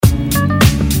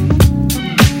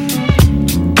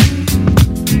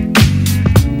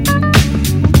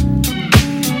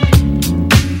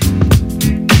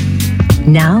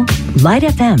Light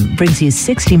FM brings you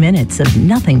 60 minutes of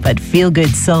nothing but feel-good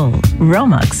soul.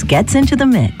 Romex gets into the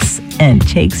mix and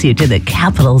takes you to the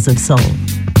capitals of soul.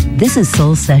 This is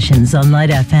Soul Sessions on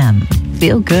Light FM.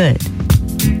 Feel good.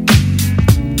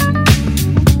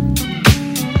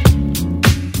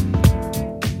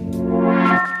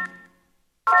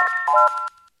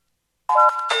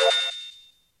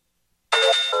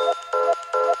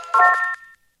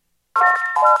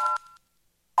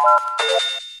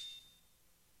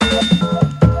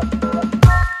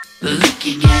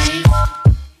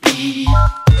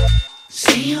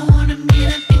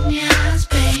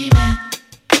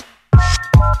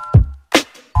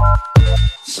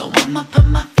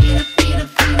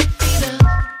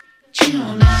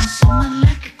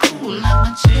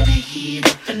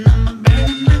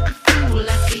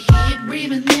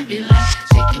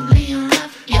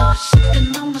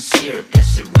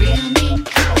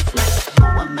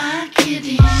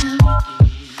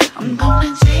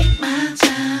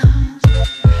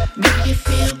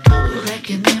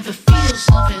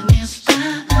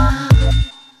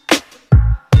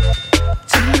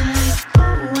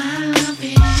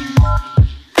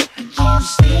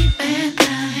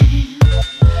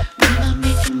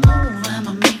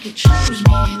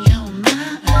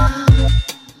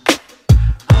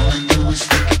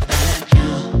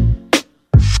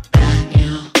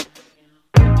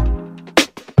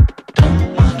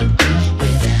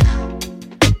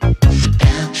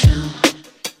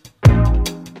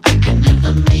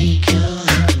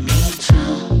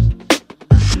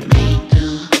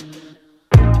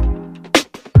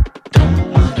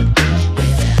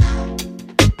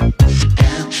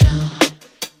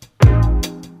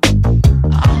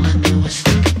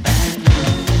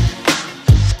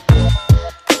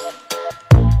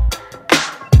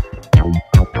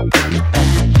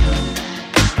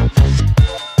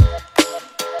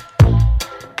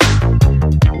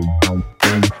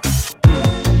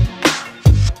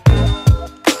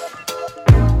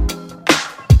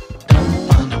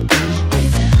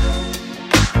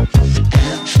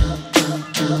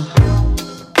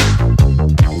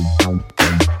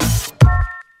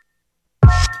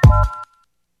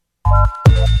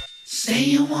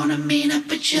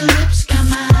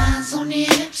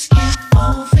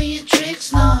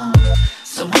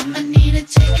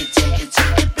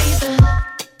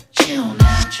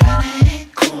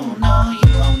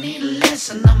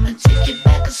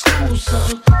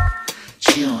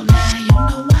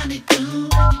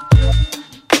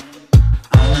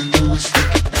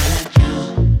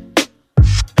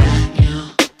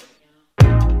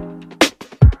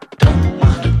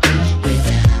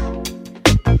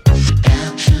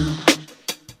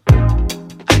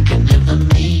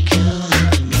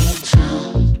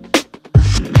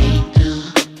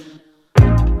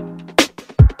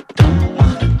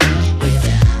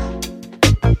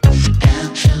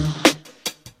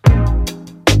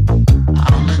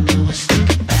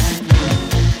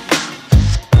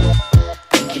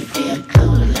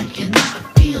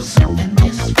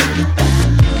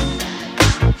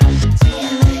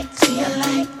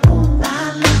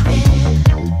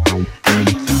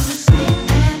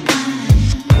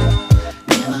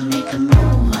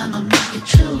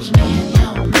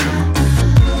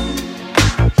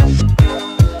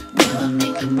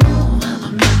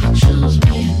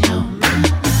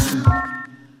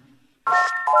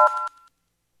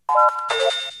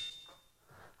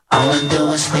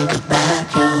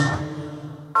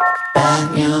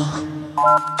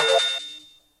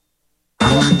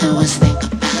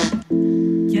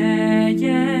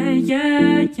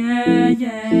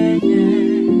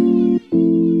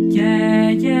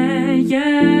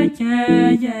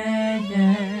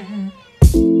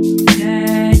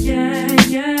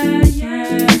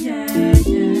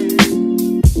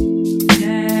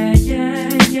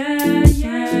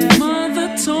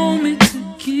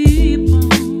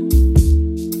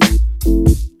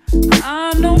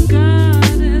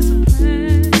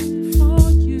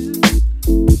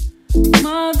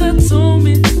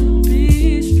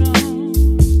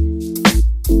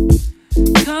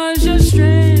 Cause your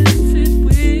strength, it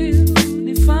will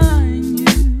define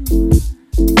you.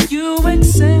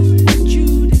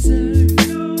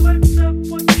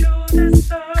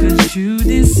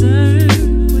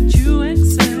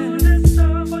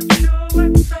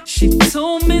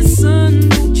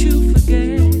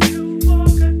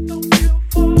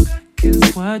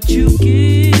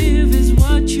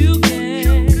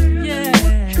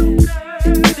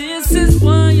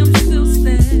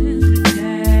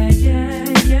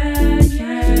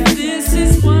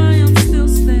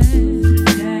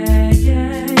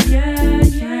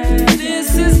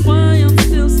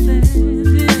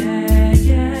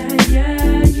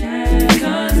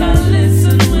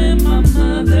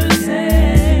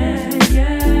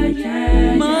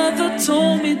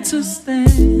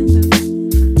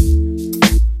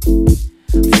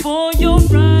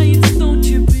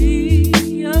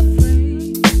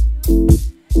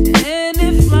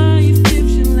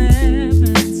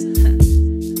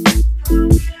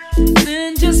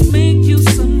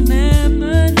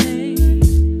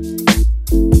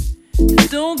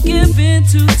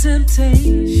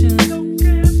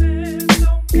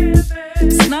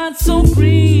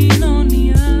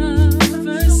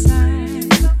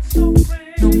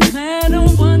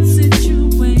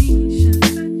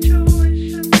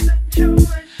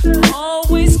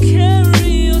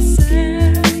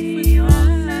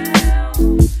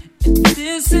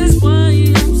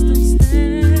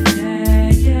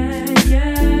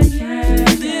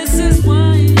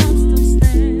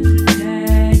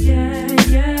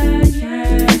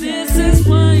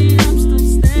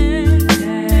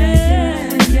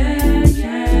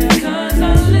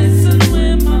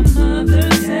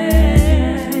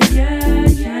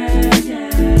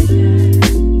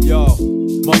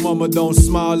 Don't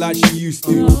smile like she used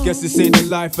to. Guess this ain't the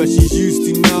life that she's used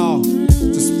to now.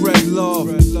 To spread love,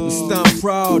 and stand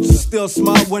proud. She still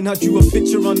smiled when I drew a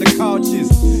picture on the couches.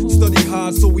 Studied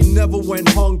hard so we never went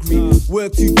hungry.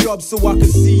 Worked 2 jobs so I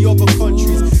could see other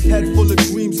countries. Head full of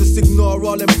dreams, just ignore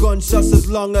all them gunshots. As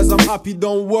long as I'm happy,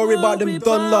 don't worry about them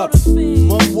Dunlops.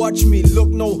 Mom, watch me, look,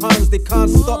 no hands. They can't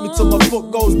stop me till my foot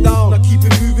goes down. I keep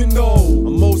it moving though.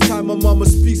 And most time my mama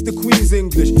speaks the Queen's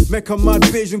English. Make her mad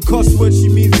Bayesian cuss when she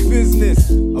means business.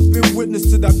 I've been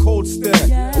witness to that cold stare.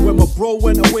 And when my bro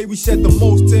went away, we shed the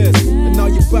most tears. And now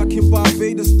you're back in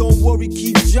Barbados, don't worry,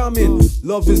 keep jamming.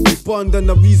 Love is the bond and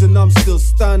the reason I'm still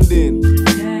standing.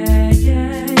 Yeah,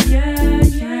 yeah, yeah,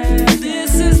 yeah.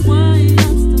 This is why I'm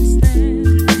still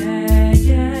standing. Yeah,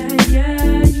 yeah,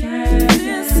 yeah, yeah.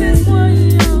 This is why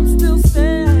I'm still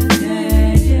standing.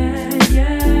 Yeah, yeah,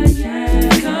 yeah, yeah.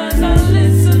 'Cause I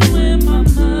listen when my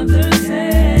mother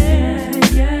said,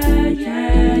 yeah,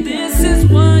 yeah. This is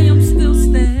why I'm still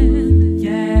standing.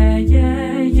 Yeah,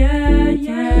 yeah, yeah,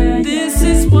 yeah. This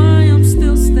is why I'm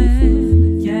still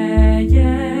standing. Yeah,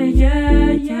 yeah,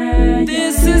 yeah, yeah.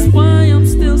 This is why I'm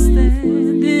still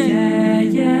standing. Yeah,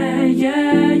 yeah,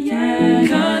 yeah, yeah.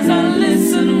 'Cause I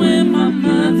listen when my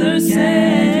mother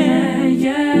said,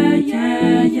 yeah,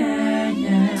 yeah, yeah,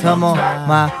 yeah. Come on,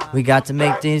 ma, we got to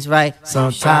make things right.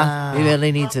 Sometimes we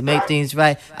really need to make things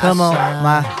right. Come on,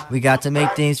 ma, we got to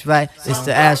make things right. It's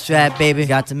the abstract, baby,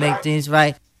 got to make things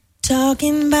right.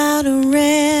 Talking about a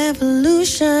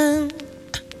revolution,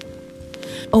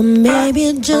 or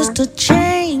maybe just a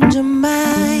change of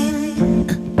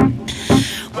mind.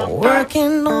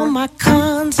 Working on my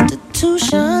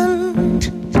constitution,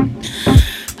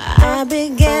 I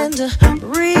began to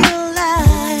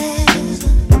realize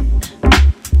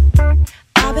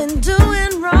I've been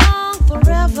doing wrong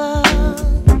forever.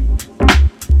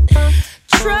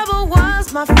 Trouble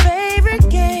was my favorite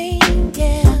game,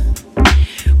 yeah.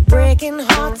 Breaking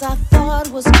hearts I thought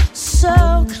was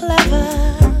so clever,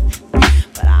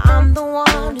 but I'm the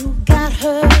one who got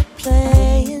her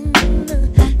playing.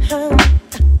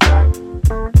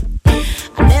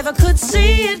 I never could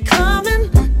see it coming,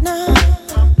 no.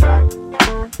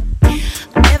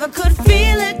 I never could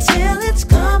feel it till it's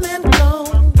come and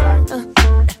gone.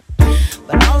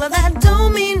 But all of that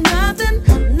don't mean nothing,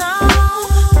 no.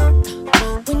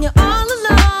 When you're all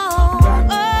alone,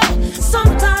 oh,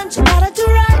 sometimes you gotta do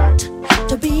right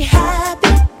to be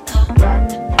happy.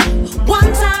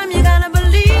 One time you gotta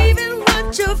believe in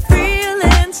what you feel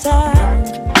inside.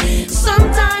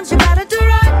 Sometimes you gotta do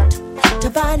right to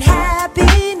find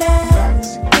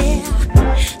happiness, yeah.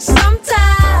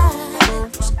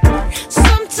 Sometimes,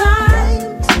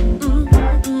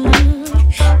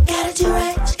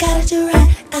 gotta do right,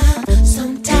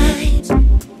 sometimes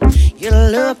you're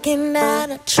looking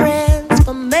at a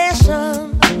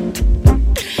transformation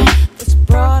that's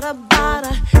brought about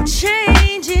a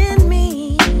change in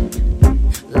me.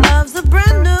 Love's a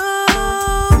brand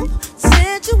new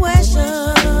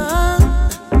situation.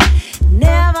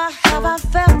 Never have I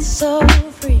felt so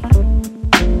free.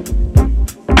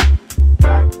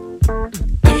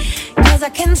 'Cause I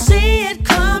can see it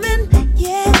coming,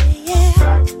 yeah, yeah.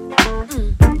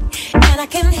 And I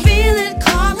can feel it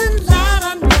calling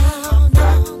louder now,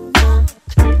 now, now.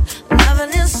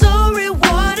 Loving is so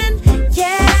rewarding,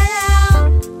 yeah.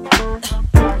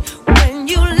 When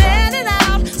you let it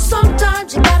out,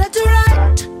 sometimes you gotta do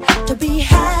right to be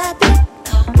happy.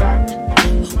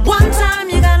 One time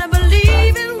you gotta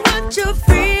believe in what you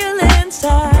feel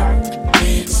inside.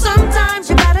 Sometimes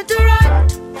you gotta do right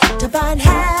to find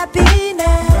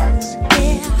happiness,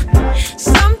 yeah.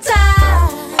 Sometimes,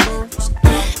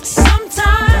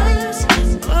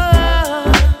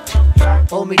 oh.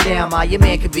 Hold me down, ma, your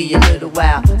man could be a little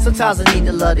wild. Sometimes I need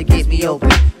the love to get me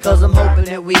open, 'cause I'm hoping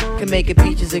that we can make it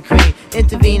peaches and cream.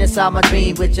 Intervene inside my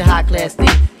dream with your high class thing.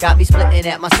 Got me splitting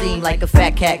at my seam like a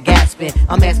fat cat gasping.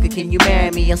 I'm asking, can you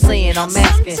marry me? I'm saying I'm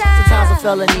asking. Sometimes a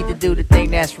fella need to do the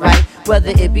thing that's right, whether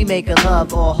it be making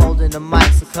love or holding the mic.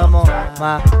 So come on,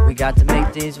 ma, we got to make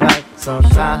things right.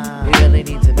 Sometimes we really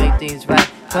need to make things right.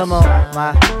 Come on,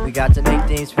 ma, we got to make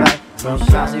things right.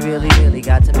 Sometimes we really, really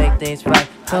got to make things right.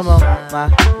 Come on, ma,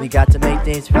 we got to make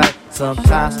things right.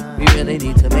 Sometimes we really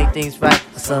need to make things right.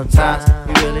 Sometimes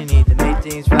we really need to make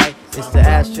things right. It's the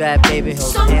abstract, baby.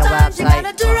 Hold the hand while I sometimes you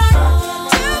gotta do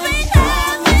right.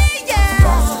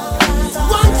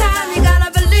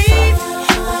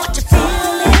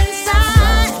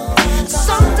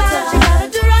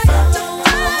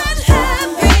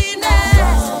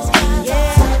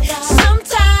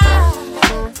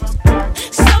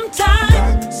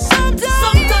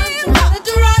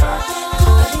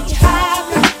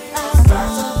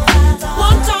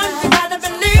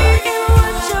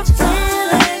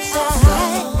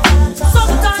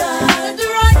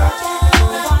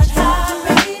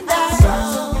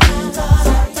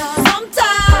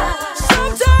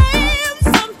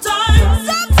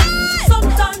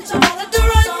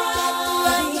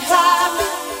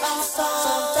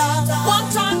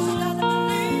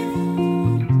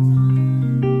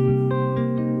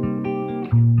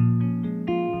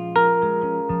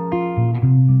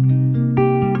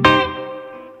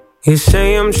 You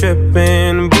say I'm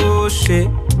tripping, bullshit.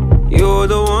 You're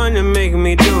the one that make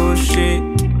me do shit.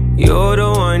 You're the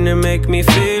one that make me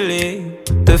feel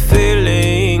it. The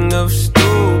feeling of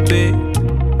stupid.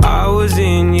 I was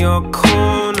in your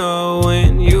corner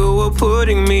when you were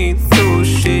putting me through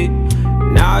shit.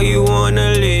 Now you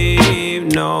wanna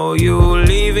leave. No, you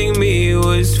leaving me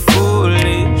was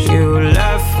foolish. You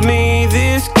left me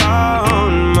this scar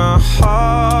on my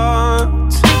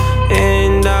heart,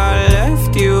 and I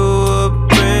left you a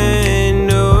brand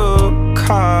new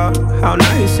car. How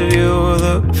nice of you,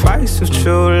 the price of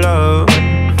true love.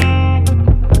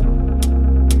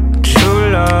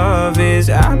 True love is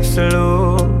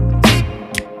absolute.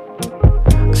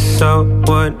 So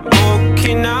what more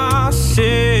can I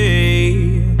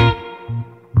say?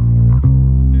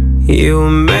 You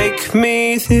make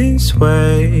me this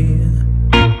way.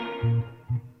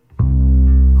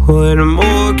 What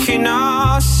more can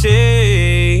I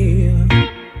say?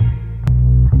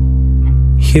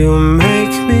 You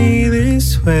make me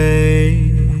this way.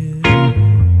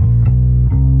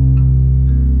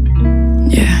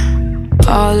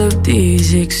 All of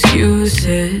these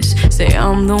excuses say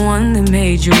I'm the one that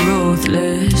made you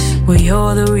ruthless. Well,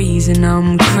 you're the reason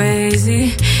I'm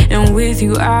crazy, and with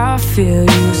you I feel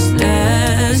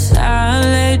useless. I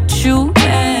let you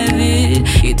have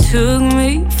it, you took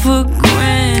me for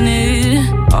granted.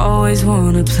 Always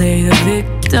wanna play the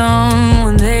victim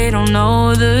when they don't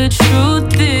know the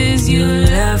truth is you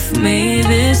left me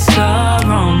this scar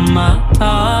on my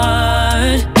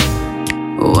heart,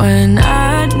 when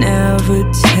I'd never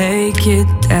take it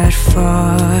that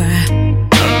far.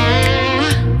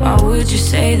 Why would you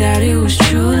say that it was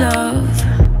true love,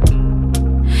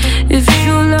 if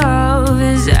true love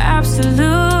is absolute?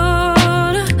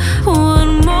 What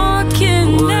more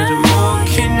can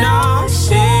I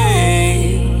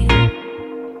say?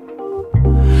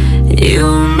 You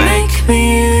make me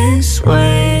this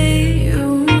way.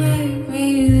 You make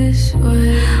me this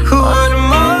way. What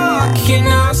more can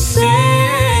I say?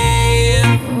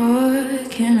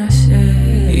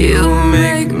 You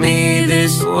make me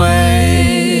this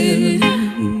way.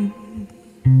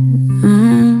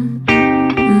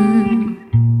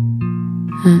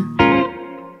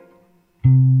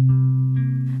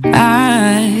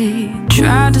 I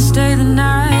tried to stay the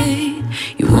night.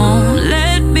 You won't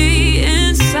let me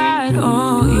inside.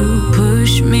 Oh, you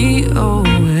push me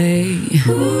away.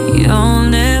 You'll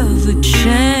never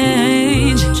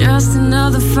change. Just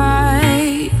another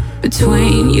fight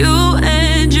between you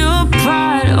and your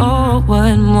pride. Oh,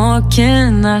 what more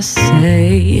can I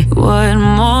say? What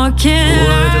more can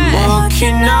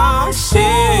I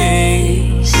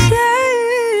say?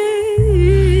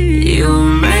 You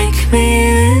make me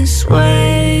this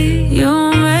way.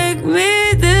 You make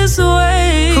me this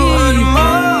way. What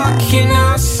more can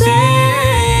I say?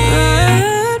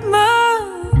 What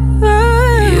more?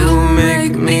 You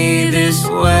make me this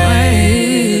way.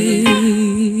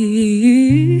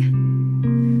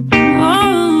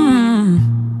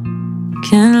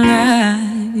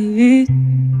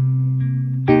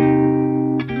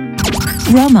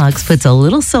 Romox puts a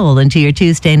little soul into your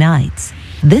Tuesday nights.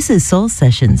 This is Soul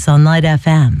Sessions on Light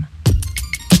FM.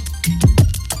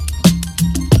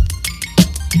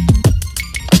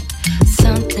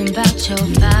 Something about your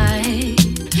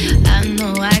vibe, I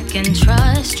know I can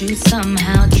trust you.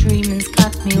 Somehow dreaming's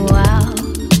got me wild.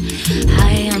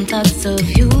 High on thoughts of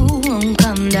you won't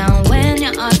come down when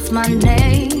you ask my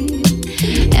name.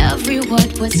 Every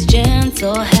word was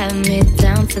gentle, had me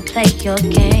down to play your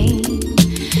game,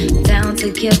 down to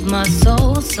give my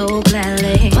soul so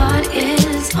gladly. What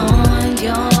is on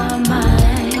your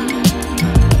mind?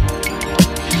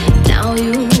 Now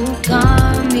you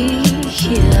got me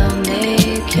here,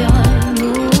 make your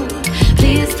move.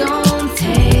 Please don't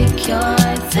take your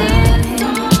time.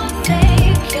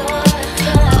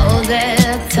 All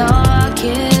that talk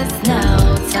is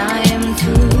now time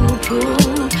to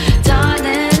prove.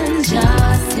 Darling,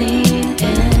 just lean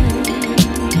in.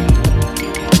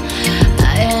 I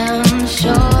am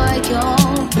sure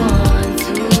you'll want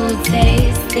to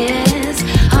taste this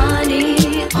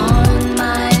honey on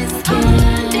my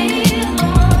skin.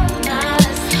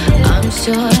 I'm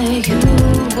sure you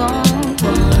won't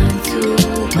want to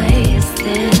waste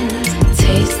this.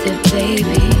 Taste it,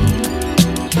 baby.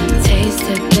 Taste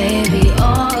it, baby.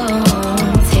 Oh,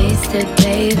 taste it,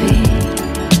 baby.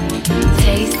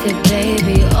 Taste it,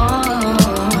 baby.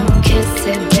 Oh, kiss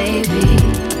it, baby.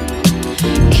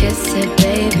 Kiss it,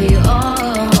 baby.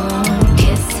 Oh,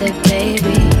 kiss it,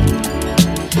 baby.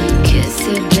 Kiss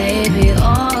it, baby.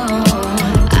 Oh,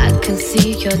 I can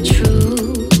see your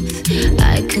truth.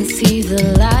 I can see the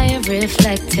light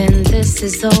reflecting. This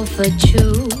is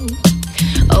overdue.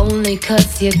 Only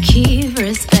 'cause you keep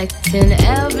respecting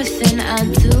everything I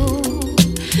do.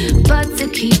 But to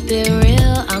keep it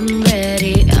real, I'm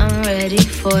ready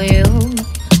for you.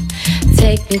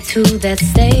 Take me to that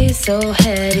stage so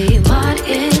heady. What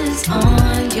is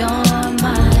on your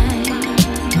mind?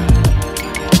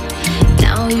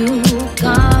 Now you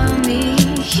got me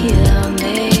here,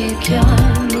 make your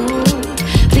move.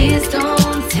 Please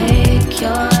don't take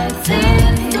your time.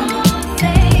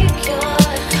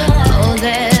 All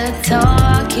that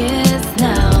talk is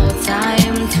now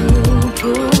time to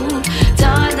prove.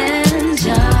 Darling,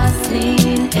 just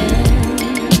lean in.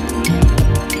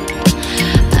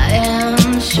 I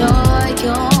am sure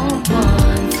you'll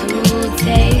want to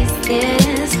taste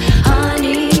this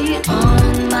honey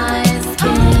on my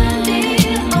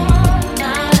skin.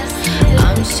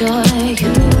 I'm sure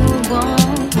you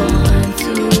won't want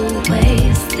to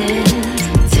waste it.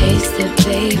 Taste it,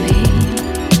 baby.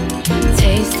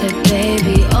 Taste it,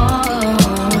 baby. Oh,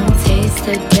 taste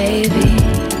it, baby.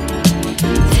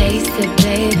 Taste it,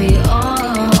 baby.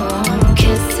 Oh,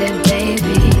 kiss it,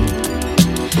 baby.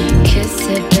 Kiss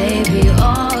it, baby.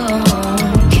 Oh,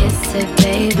 kiss it,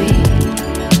 baby.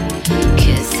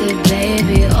 Kiss it,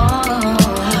 baby.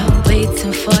 Oh,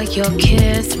 waiting for your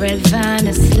kiss, red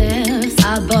Venice lips.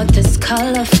 I bought this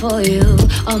color for you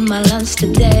on my lunch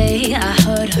today. I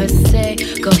heard her say,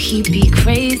 girl, he be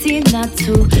crazy not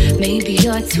to. Maybe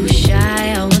you're too shy,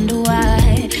 I wonder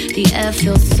why. The air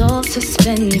feels so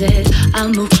suspended. I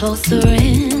move closer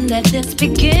in, let this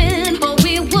begin. But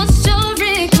we will sure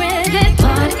regret it.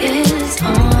 What is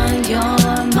on your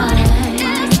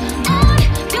mind?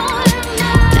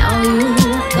 Now you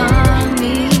got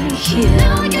me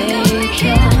here, make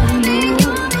your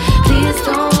move. Please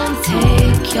don't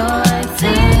take your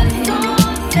time.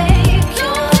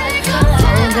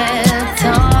 All that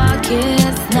talk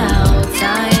is now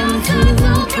time to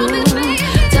prove.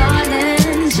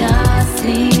 Darling, just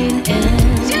lean in.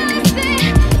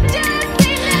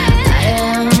 I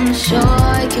am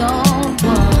sure you'll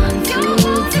want to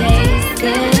taste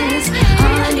this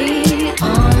honey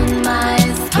on my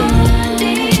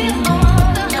skin.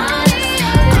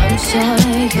 I'm sure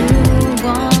you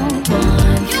won't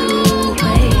want to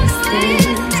waste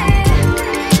it.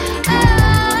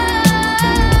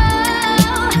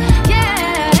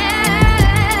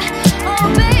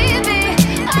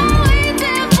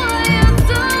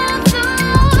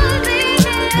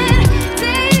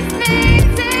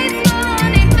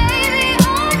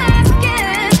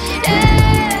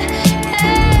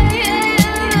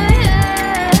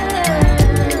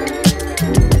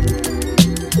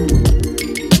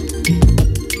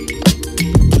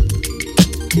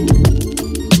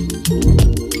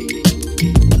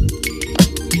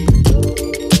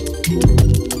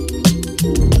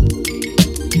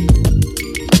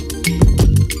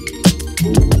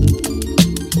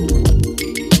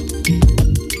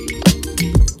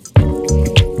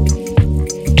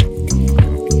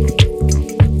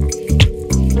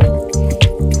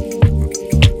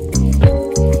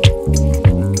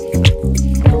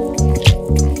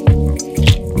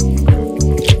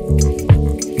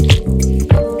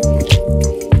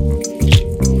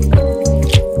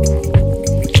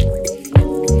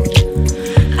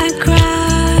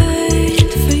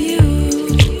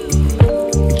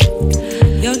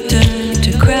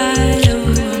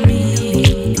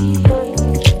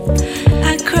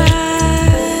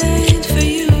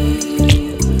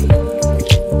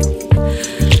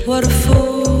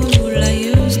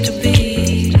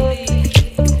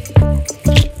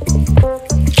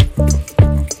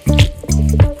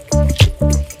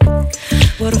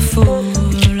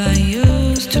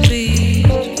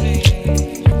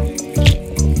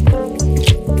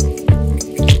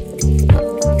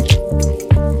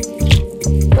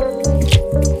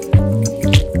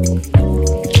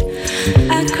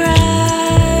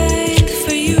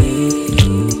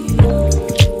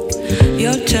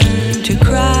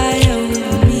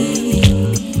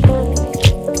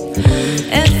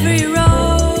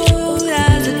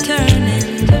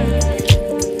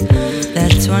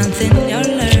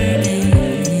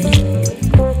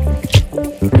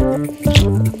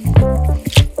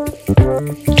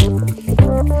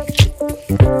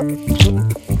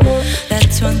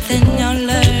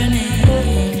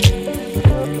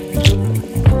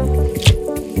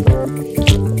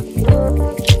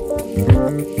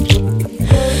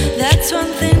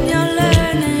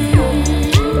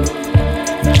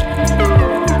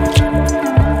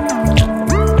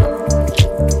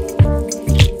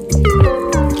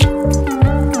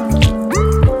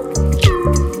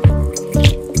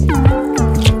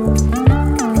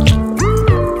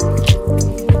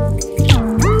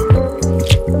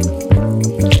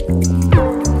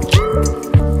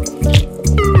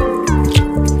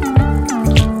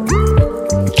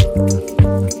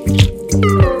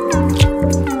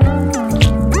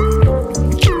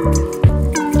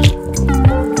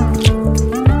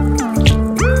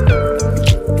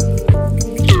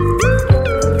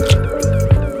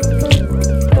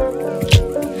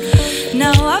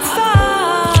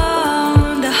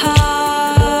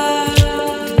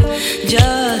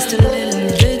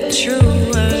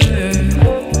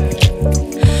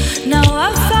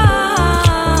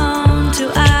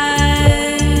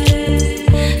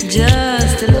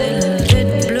 just a little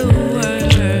bit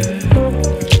bluer.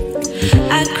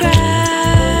 I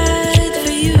cried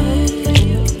for you.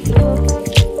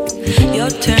 Your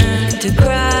turn to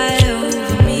cry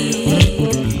over me.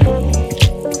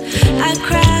 I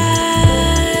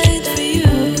cried for you.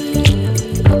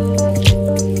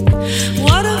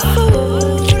 What a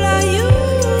fool I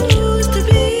used to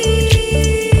be.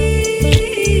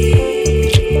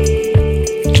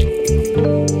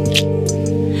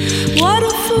 What a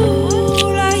fool.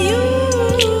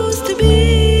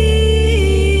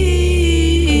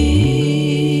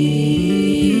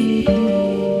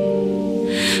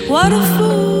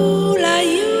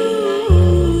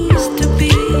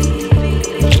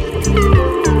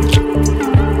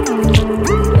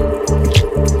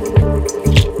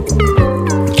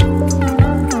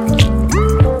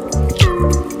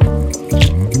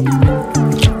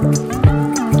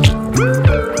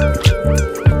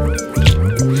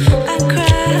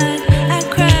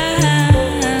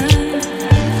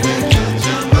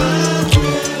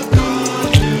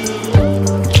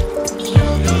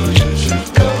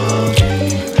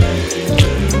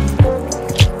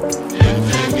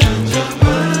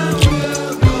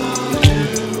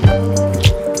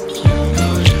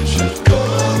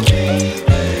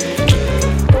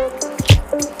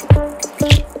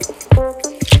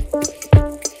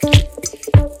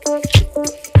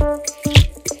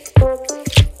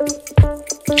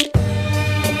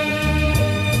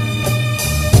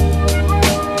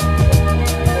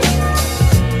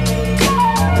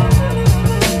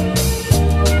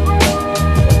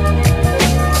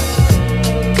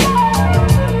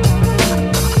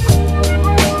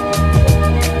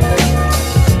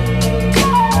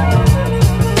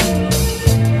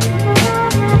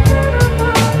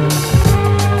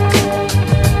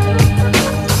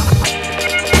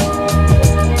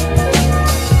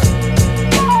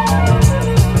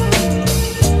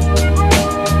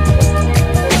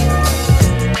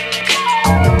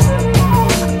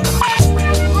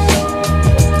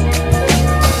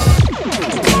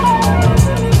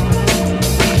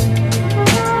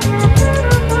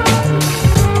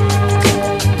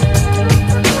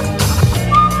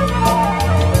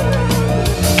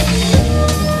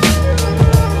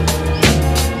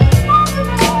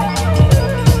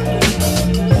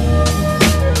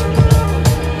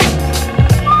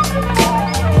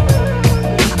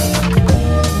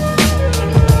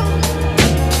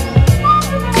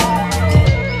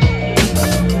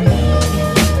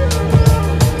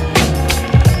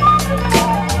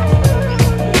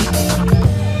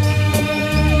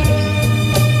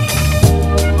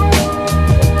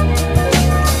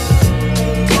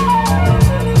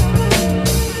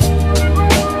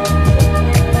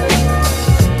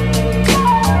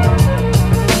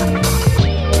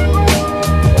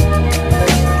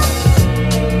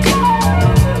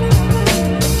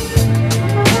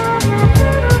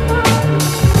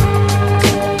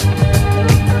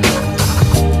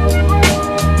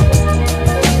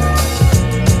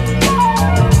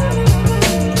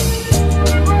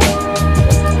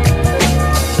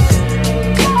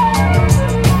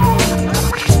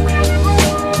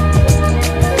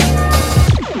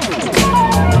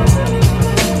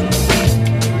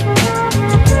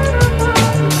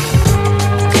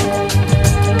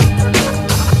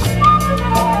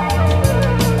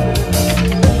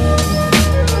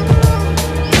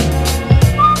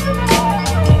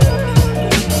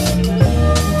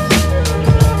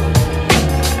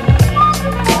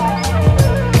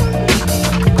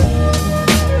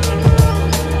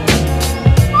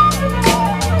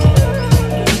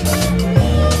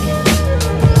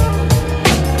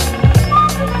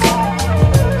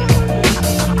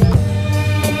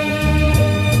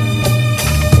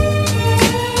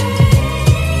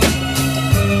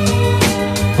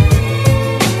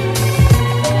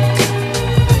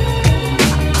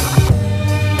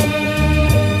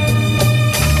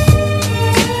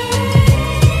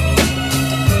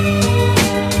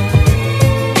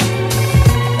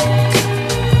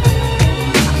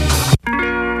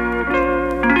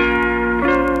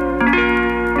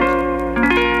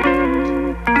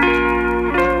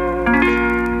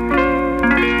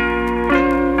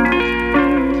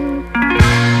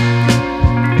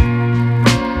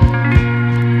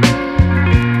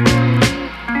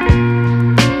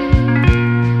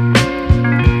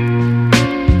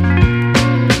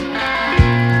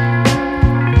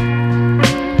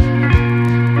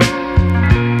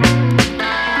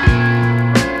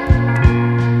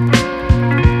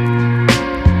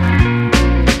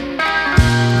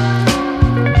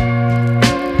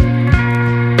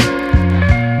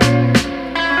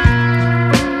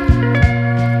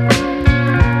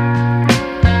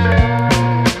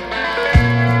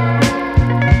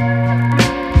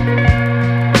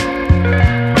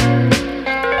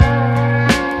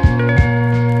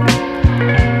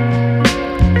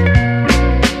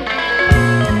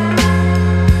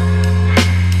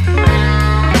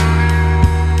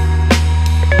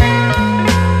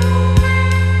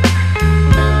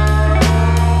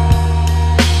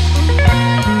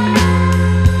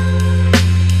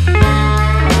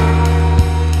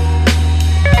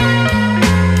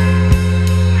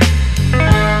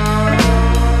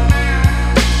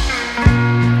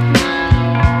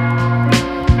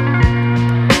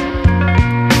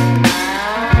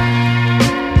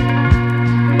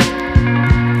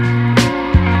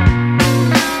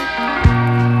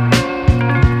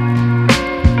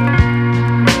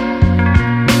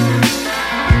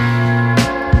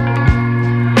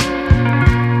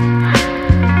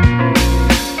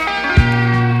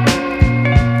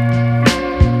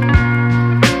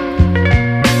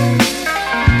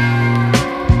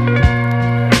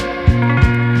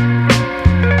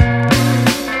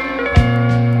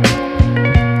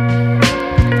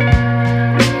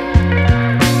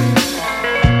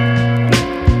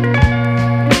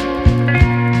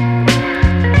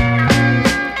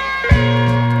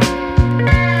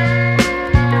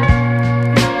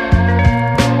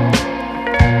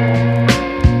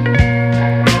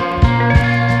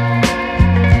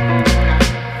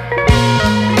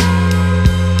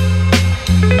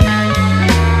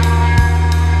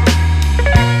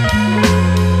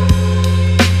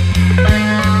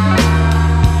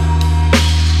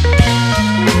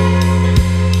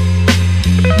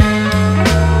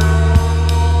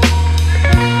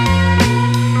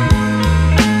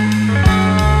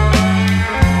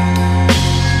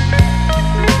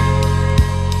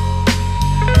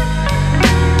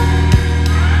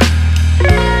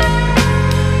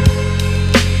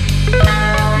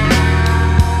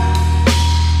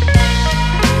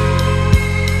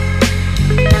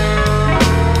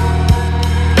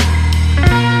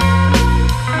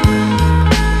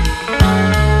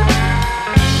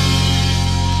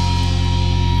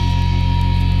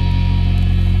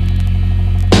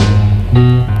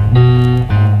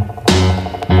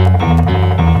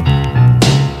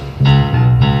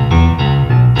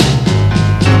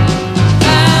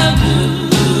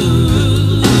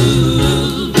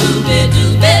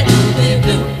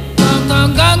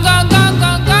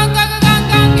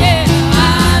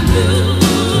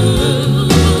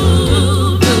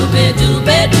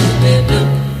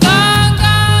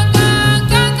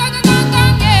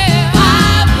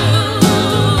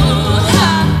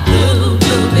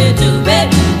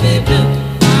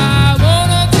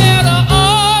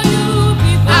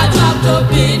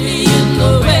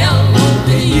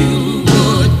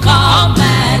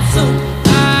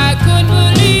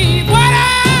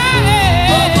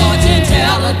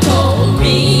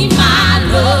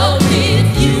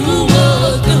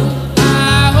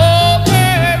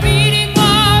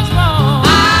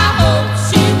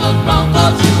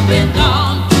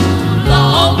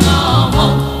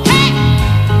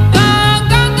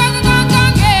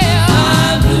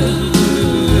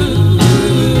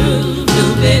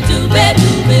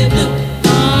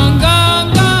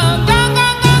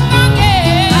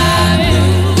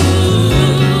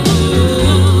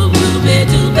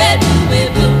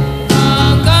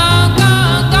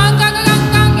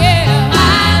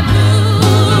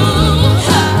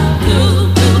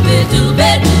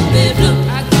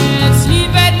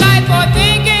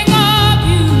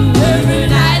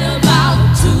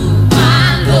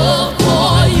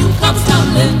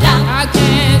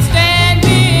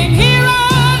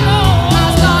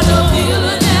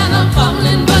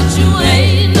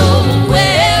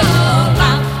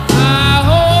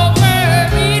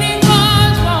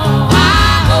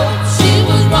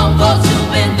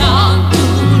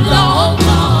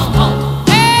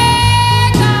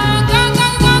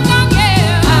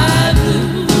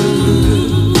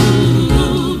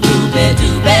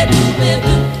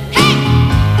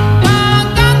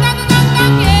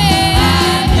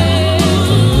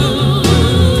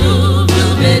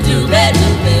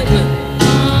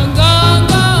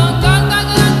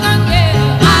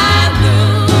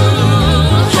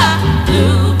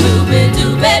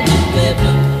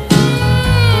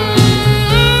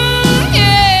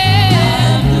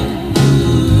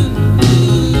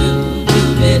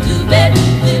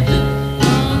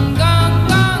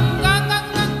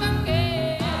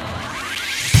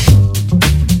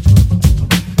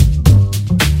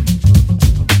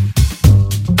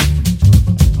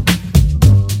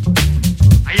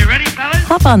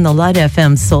 on the Light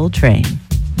FM Soul Train.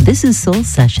 This is Soul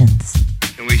Sessions.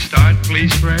 Can we start,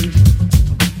 please, friends?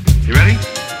 You ready?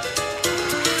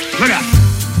 Look out!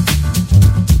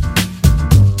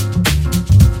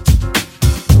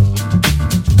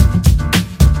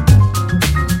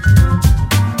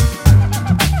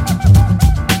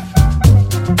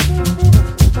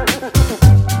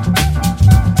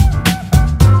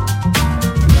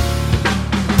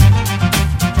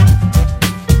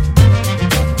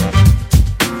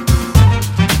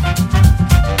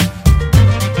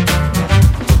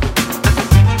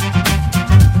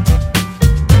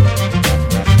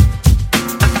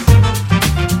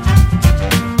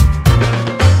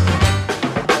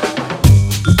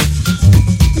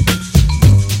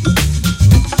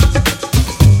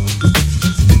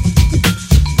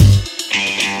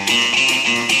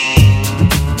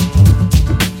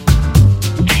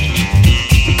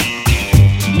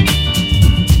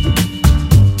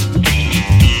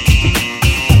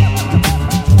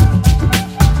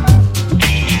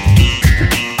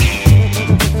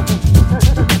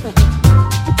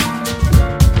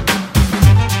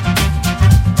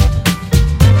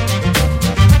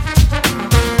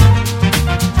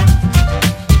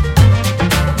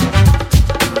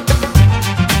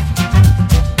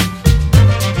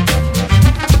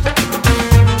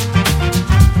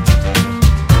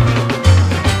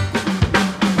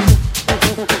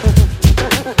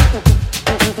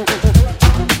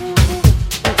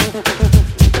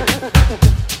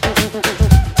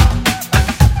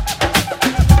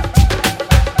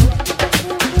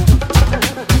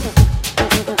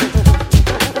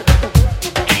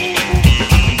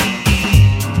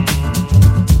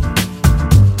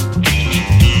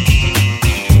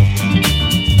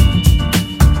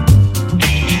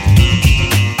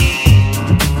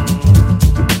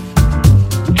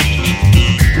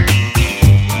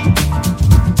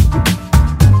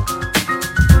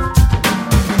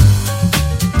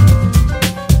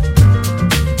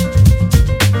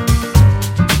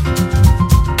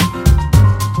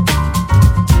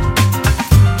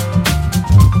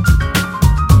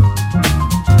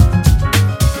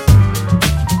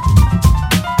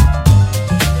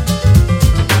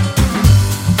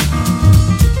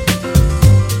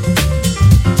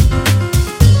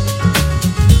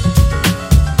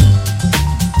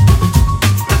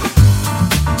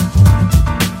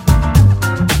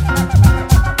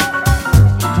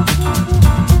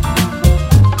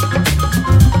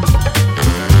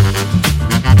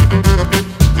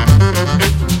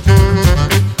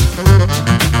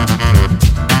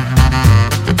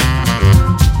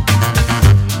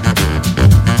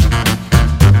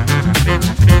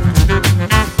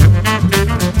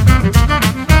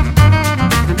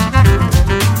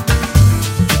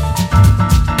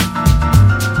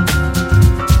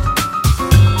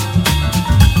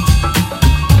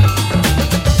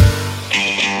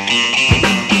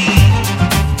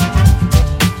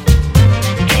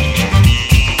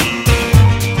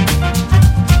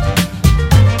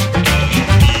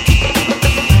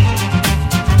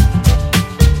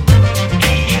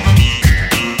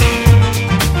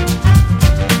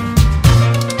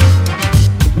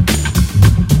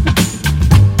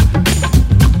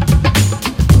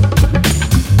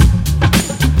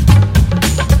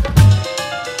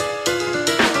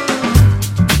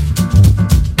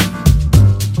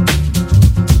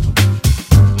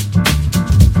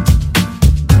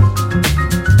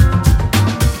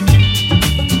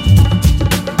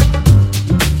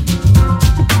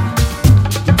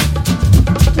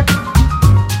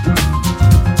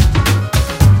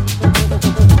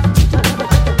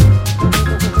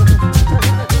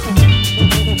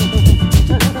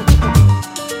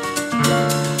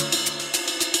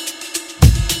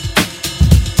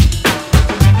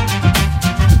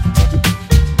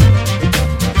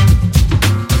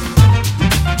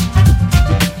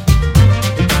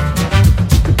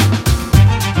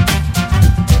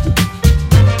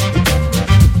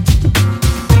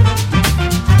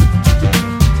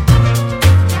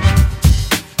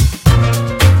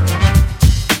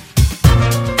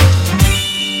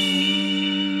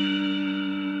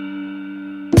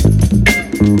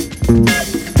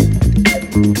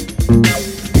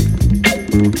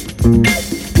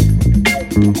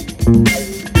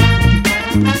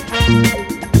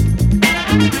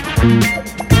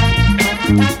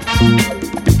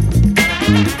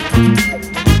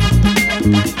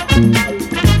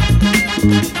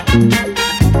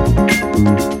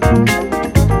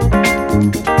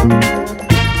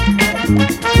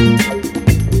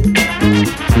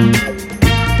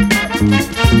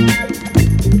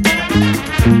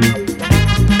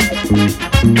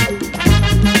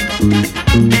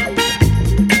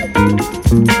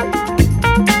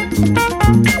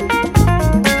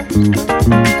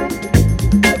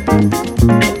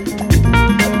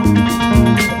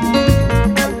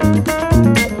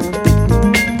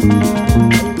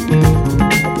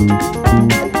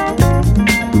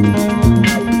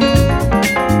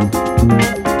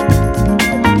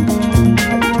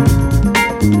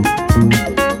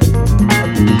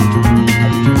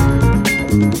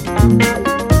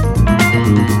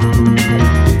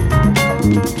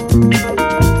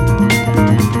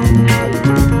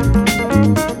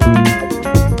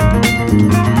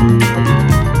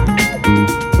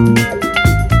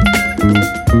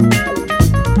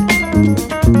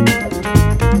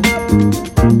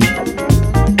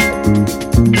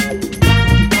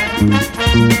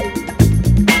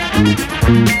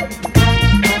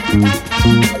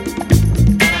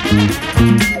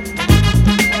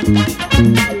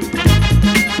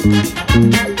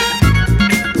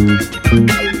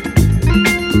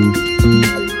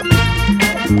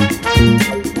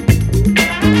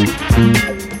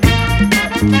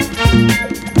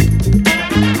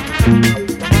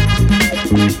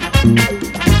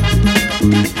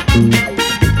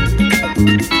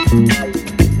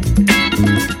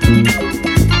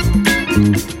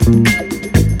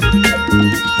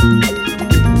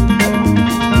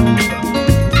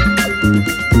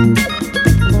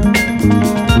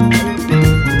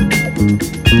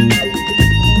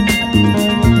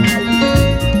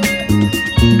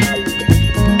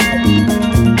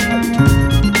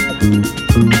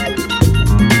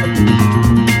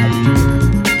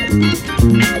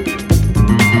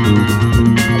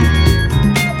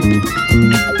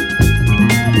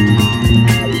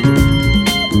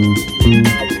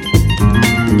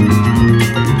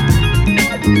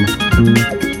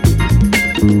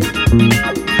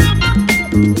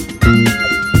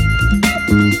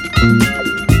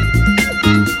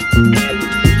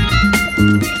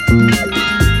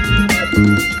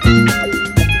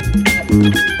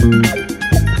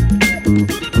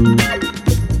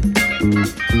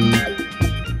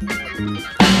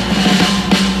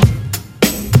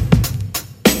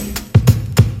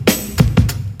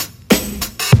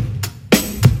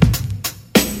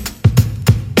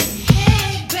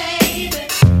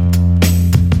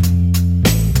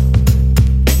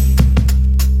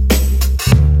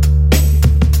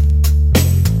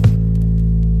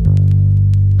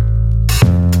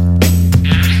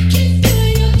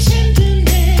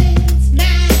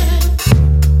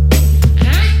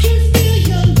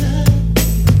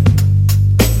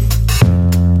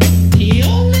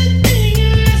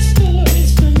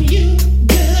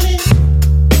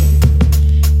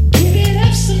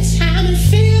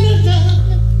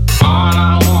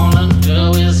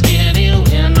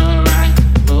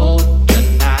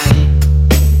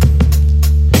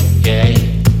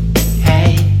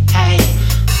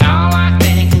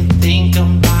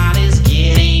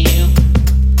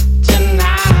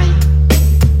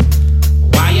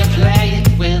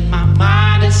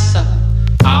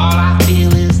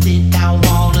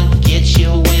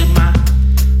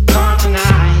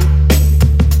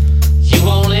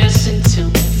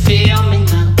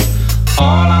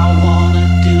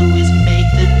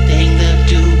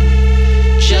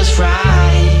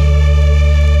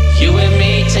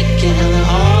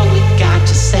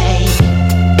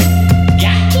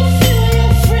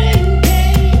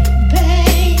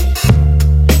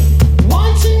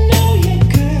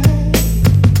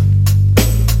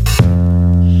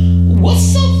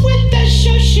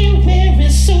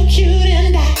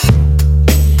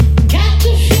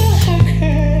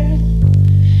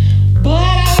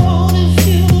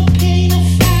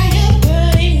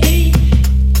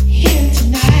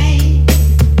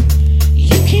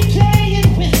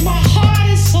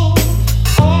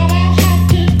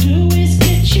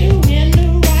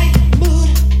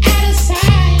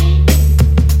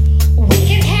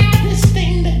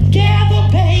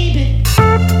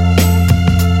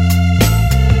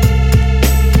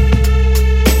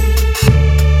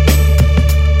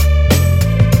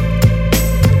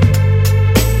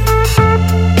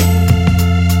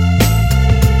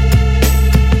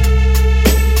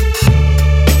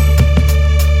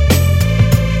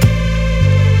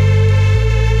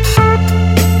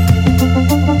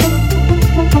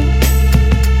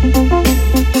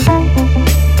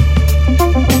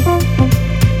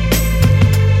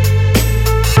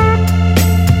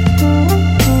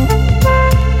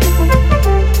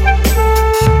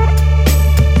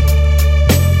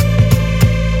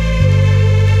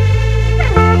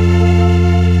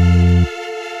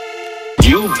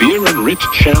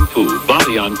 Shampoo,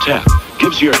 Body on Tap,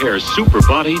 gives your hair super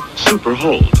body, super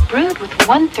hold. Brewed with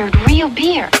 1/3 real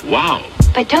beer. Wow.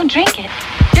 But don't drink it.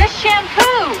 Just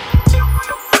shampoo.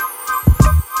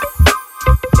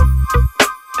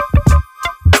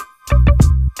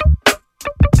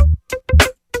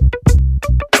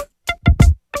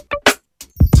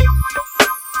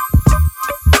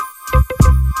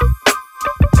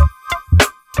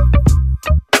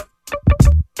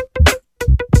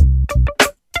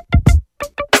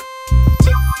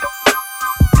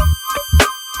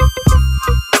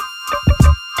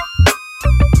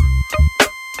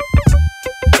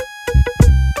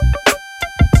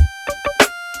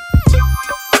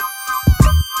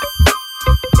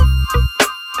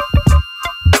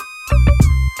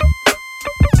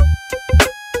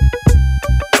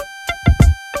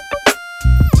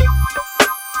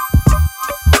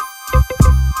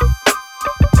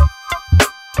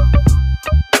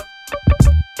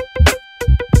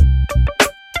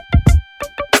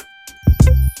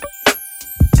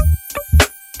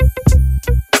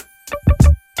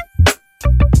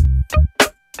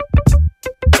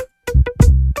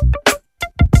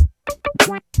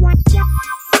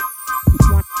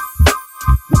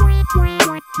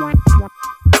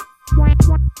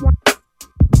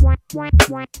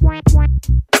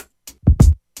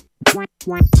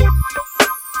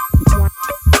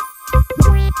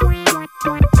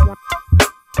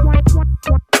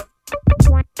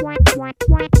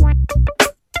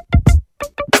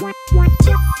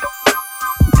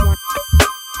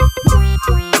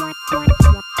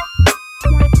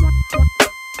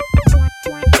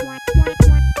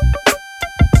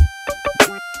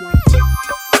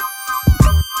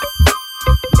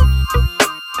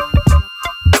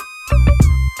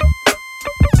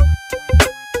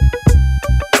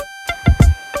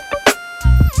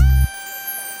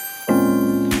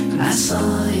 I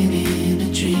saw it in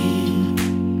a dream.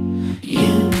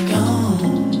 You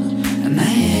gone, and I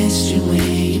asked you where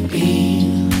you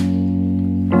been.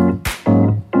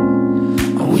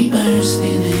 We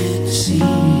bursting at the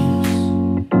seams.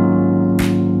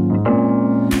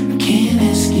 I can't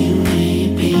ask you where you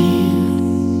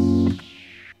been.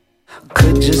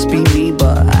 Could just be me,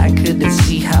 but I couldn't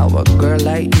see how a girl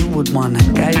like you would want a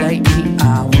guy like me.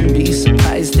 I wouldn't be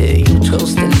surprised that you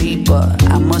chose to leave, but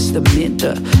I must admit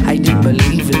that I didn't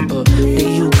believe it. But there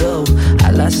you go,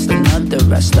 I lost another.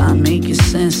 I start making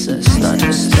sense and start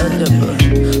to stutter. But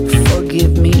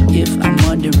forgive me if I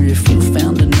mutter. If you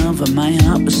found another, my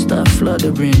heart would start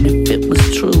fluttering. If it was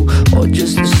true or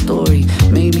just a story,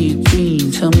 maybe a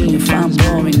dream. Tell me if I'm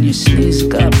boring. You sneeze,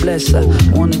 God bless. I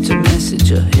wanted to message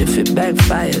her. If it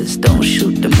backfires, don't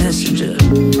shoot the messenger.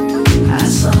 I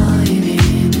saw it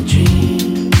in a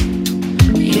dream.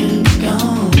 You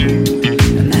gone,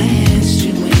 and I asked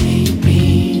you where you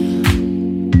been.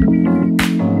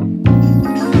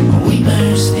 We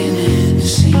bursting at the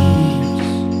seams.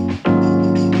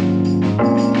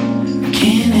 I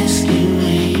can't ask you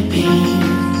where you been.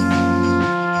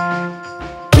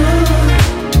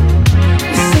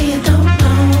 You say you don't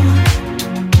know,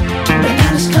 but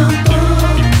now it's come.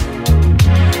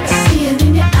 I see it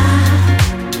in your eye.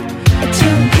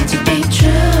 Too good to be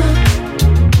true.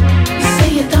 You say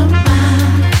you don't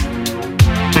mind,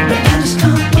 but now it's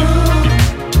come.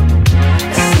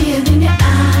 I see it in your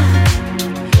eye.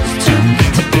 It's too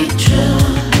good to be true.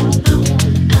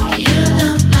 You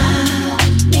don't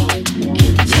mind me. You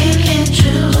take it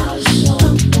true.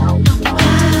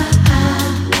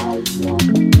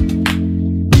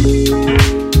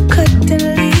 Couldn't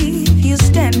leave you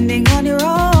standing on your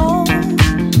own.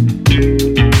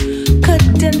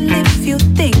 Couldn't leave you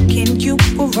thinking you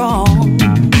were wrong.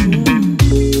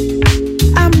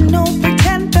 I'm no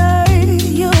pretender.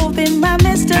 You've been my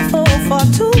mister for far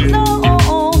too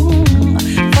long.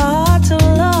 Far too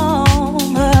long.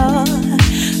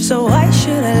 So why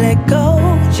should I let go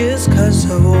just 'cause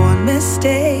of one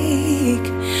mistake?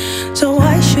 So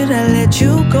why should I let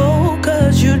you go?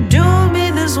 'Cause you do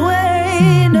me this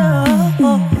way. No.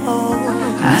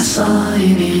 I saw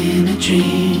it in a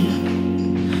dream.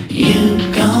 You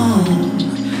gone,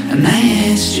 and I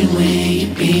asked you where you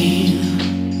been.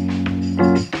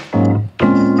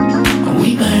 We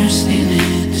bursting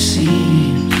at the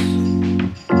seams.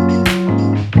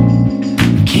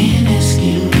 Can't ask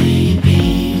you where you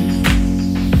been.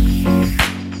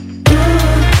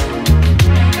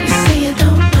 You say you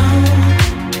don't know,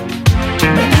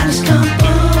 but now it's come.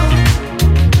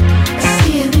 I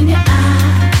see it in your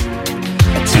eye.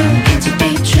 Too good to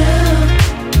be true.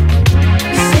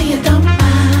 You say you don't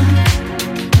mind,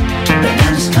 but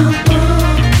now it's come.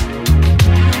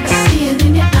 I see it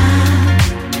in your eye.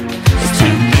 It's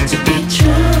too good to be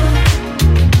true.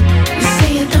 You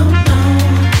say you don't know,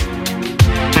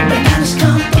 but now it's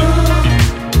come.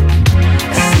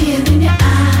 I see it in your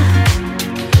eye.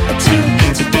 It's too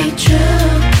good to be true.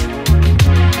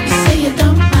 You say you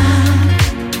don't mind,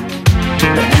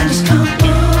 but now it's come.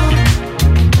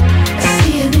 I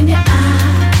see it in your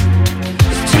eye.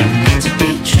 It's too good to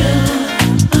be true.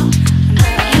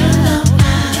 You don't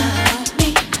mind me.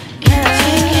 You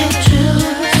take it true.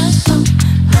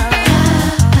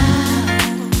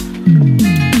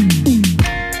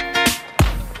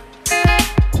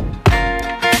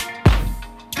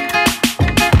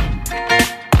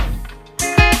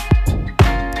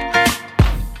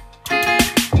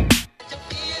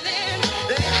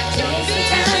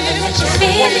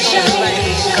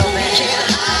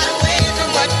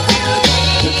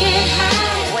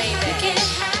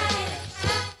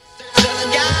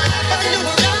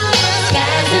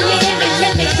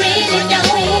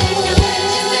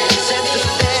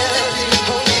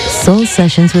 Soul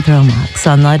Sessions with Romax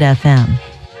on Light FM.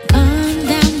 Calm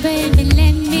down, baby,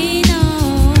 let me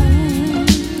know.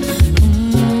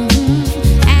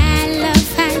 I love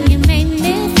how you make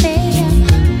me feel.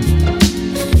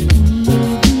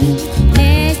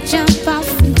 Let's jump off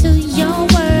into your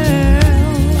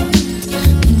world.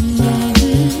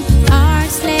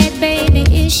 Heart's led, baby,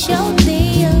 it's your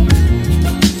deal.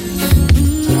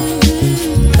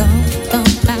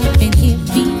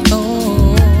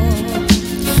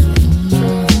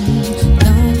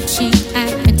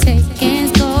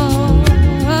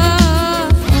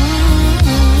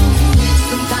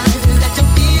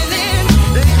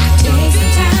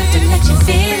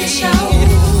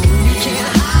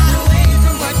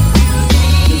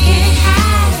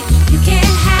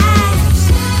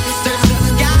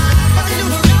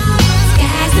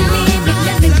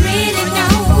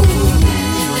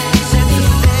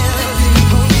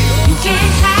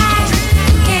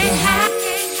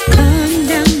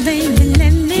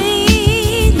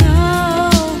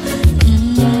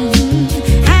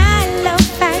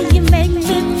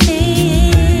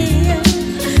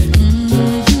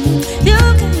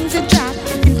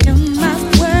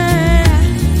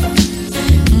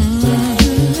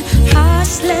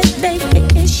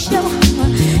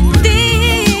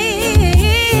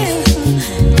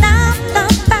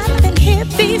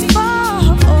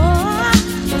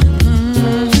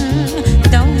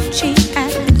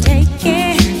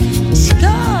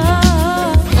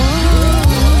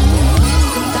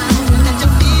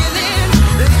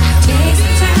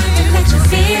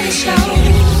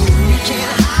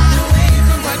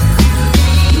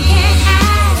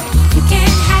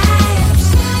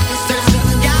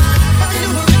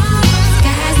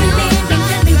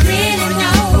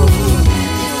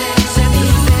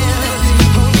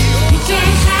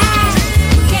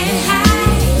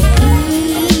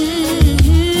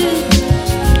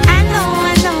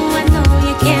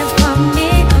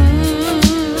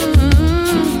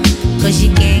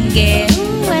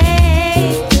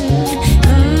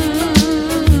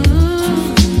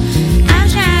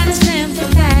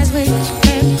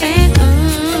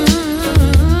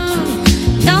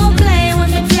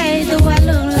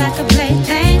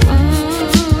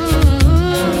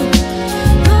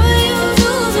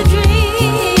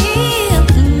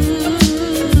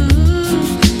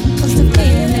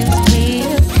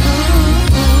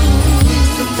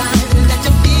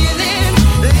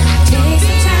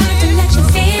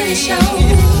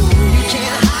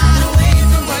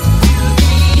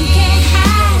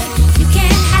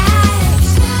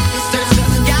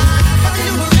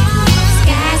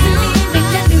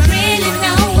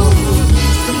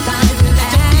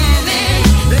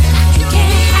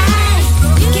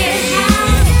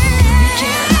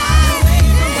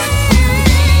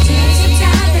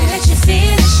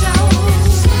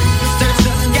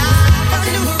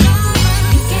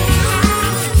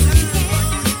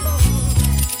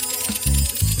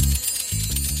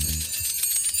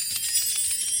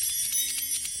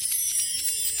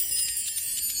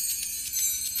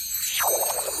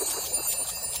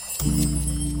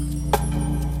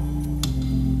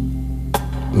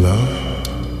 Love.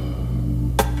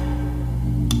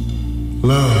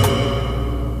 Love.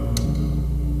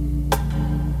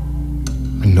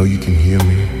 I know you can hear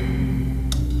me.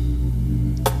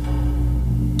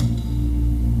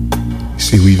 You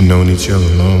see, we've known each other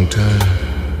a long time.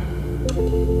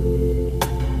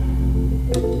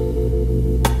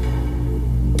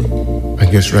 I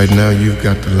guess right now you've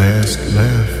got the last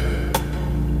laugh.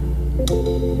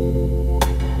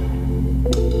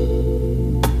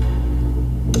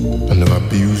 I know I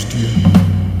abused you.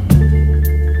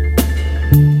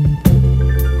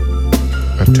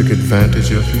 I took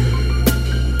advantage of you.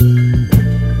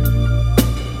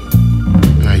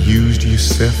 And I used you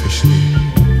selfishly.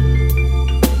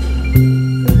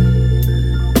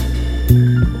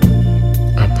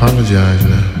 I apologize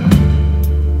now.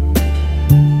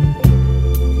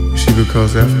 You see,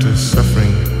 because after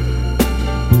suffering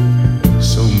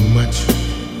so much,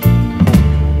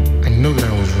 I know that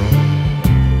I was wrong.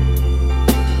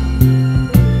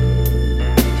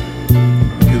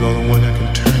 You're the only one I can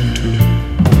turn to,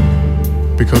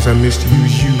 because I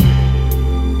misused you,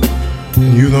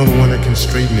 and you're the only one that can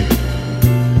straighten it.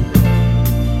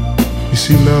 You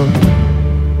see, love,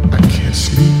 I can't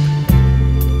sleep,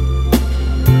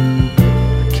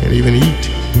 I can't even eat.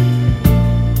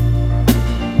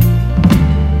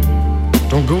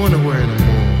 Don't go anywhere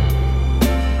anymore.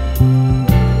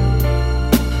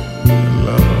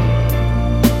 Love,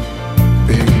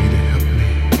 beg me to help me.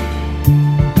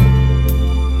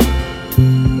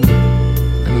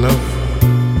 And love,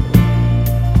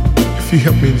 if you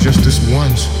help me just this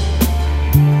once,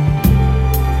 I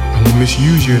won't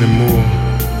misuse you anymore.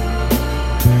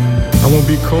 I won't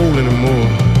be cold anymore.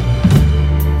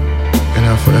 And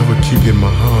I'll forever keep you in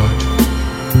my heart.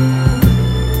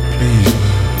 Please,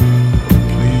 love,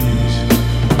 please.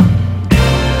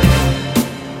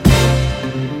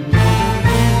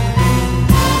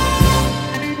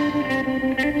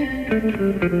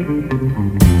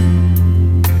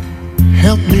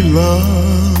 Help me,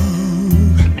 love,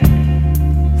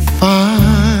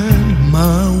 find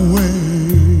my way.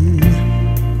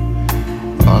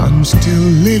 I'm still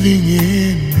living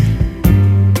in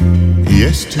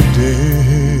yesterday.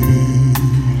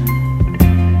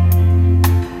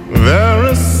 There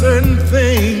are certain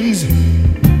things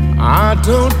I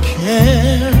don't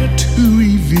care to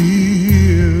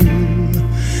reveal.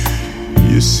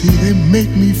 You see, they make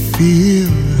me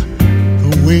feel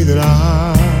the way that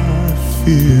I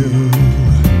feel.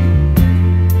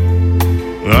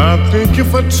 I think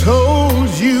if I told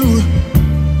you,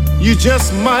 you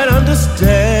just might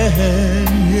understand,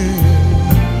 yeah,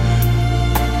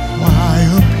 why I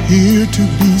appear to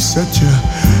be such a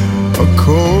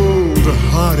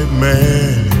cold-hearted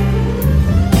man.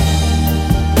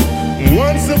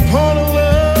 Once upon a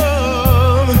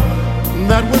love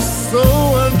that was so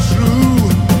untrue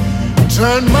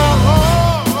turned my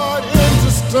heart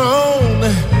into stone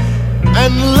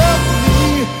and left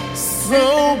me so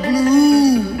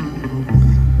blue.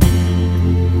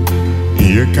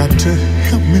 You got to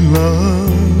help me,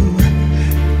 love.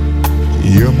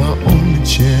 You're my only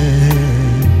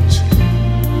chance.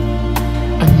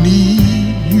 I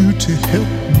need you to help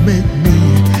make me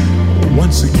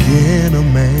once again a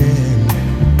man.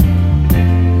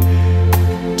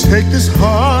 Take this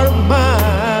heart of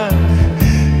mine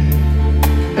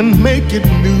and make it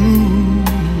new.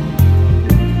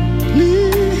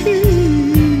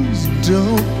 Please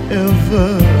don't ever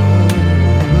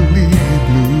leave me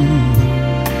blue.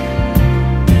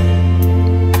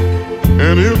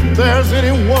 And if there's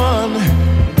anyone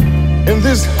in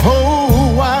this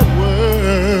whole wide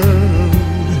world,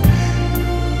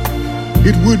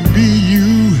 it would be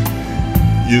you.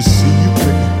 You see, you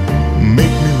can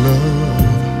make me love.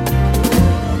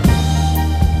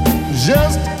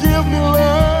 Just give me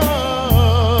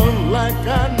love like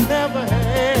I never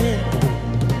had.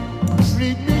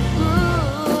 Treat me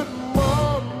good,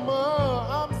 mama.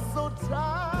 I'm so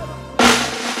tired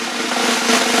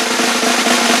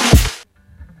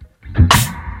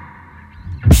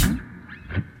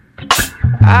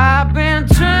I've been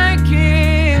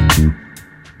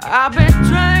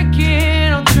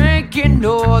drinking, I'm drinking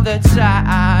all the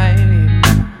time,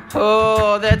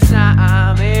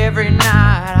 every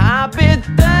night. I've been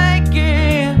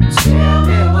thinking, tell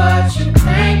me what you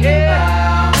think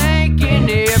about. Thinking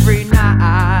every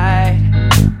night,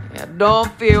 it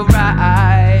don't feel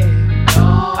right.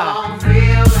 Don't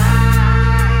feel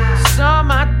right. Some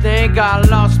might think I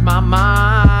lost my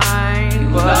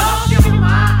mind, but lost your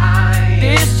mind.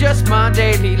 It's just my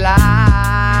daily life.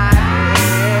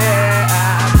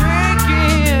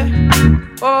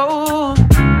 Oh,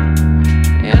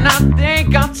 and I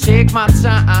think I'll take my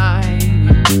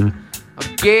time.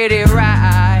 I'll get it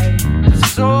right.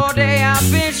 So day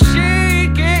I've been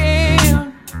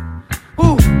shaking,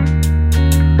 ooh,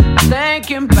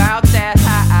 thinking about that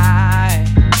high,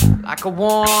 like a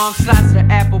warm slice of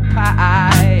apple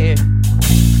pie.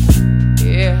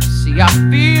 Yeah, see I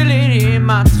feel it in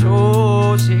my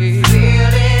toes, yeah.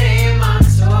 Feel it in my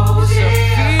toes,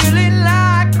 yeah. Feeling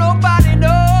like nobody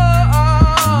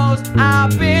knows.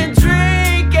 I've been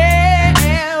drinking,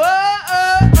 oh,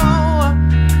 oh, oh.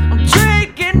 I'm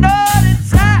drinking all the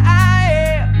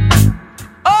time,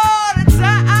 all the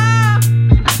time.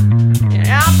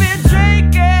 Yeah, I've been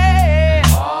drinking.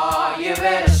 Oh, you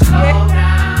better slow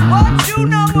down. What you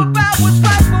know about what's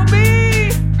right for me,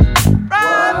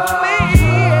 right for me.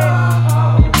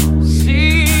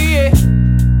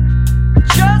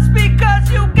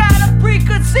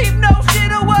 Preconceived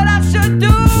notion of what I should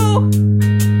do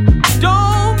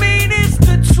don't mean it's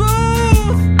the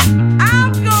truth.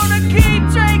 I'm gonna keep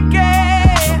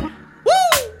drinking,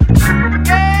 woo,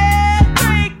 yeah,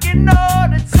 drinking all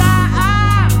the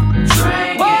time,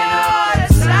 drinking all the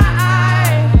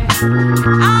time.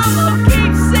 I'ma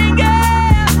keep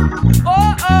singing,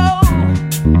 oh oh,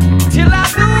 till I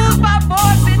lose my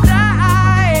voice and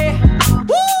die.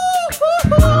 Woo, woo,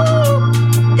 woo.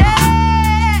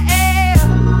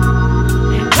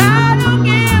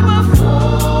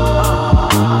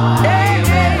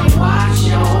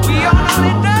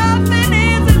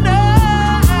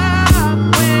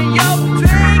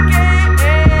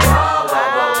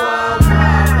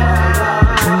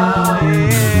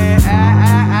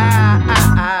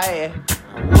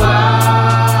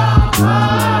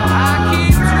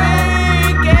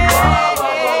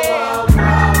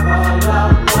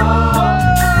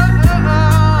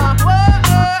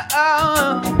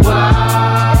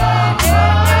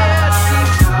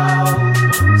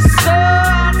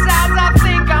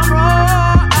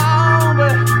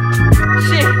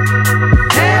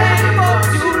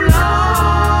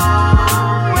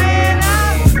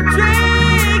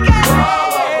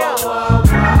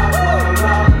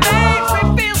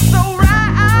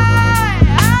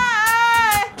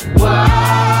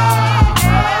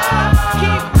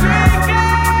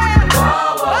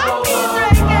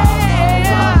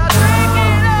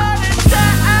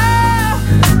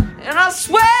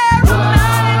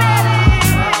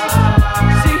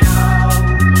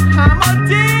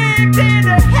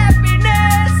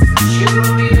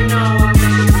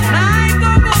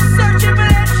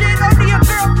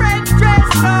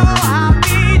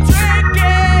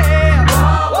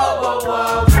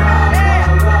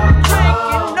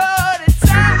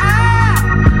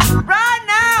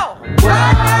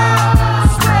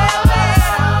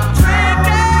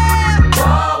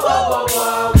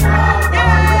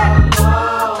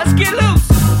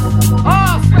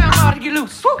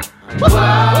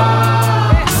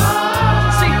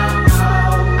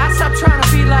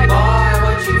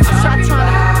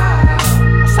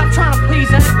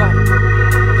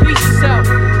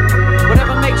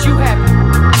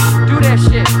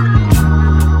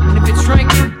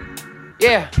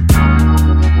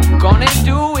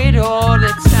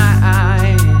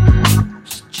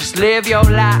 Live your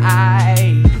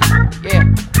life, yeah.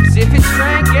 'Cause if it's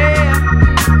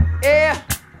drinking, yeah,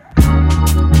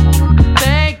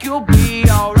 think you'll be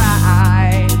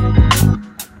alright,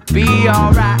 be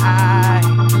alright.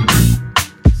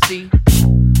 See,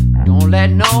 don't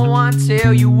let no one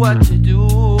tell you what to do,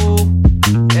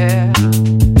 yeah.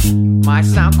 Might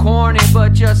sound corny,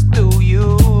 but just do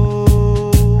you.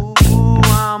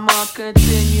 I'ma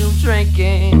continue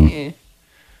drinking.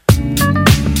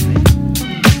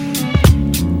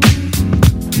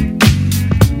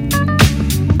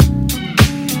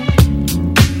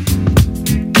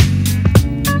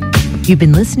 You've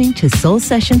been listening to Soul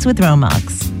Sessions with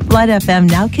Romox. Light FM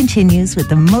now continues with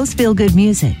the most feel-good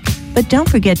music. But don't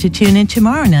forget to tune in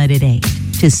tomorrow night at 8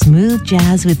 to Smooth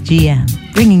Jazz with GM,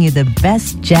 bringing you the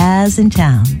best jazz in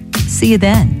town. See you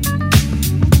then.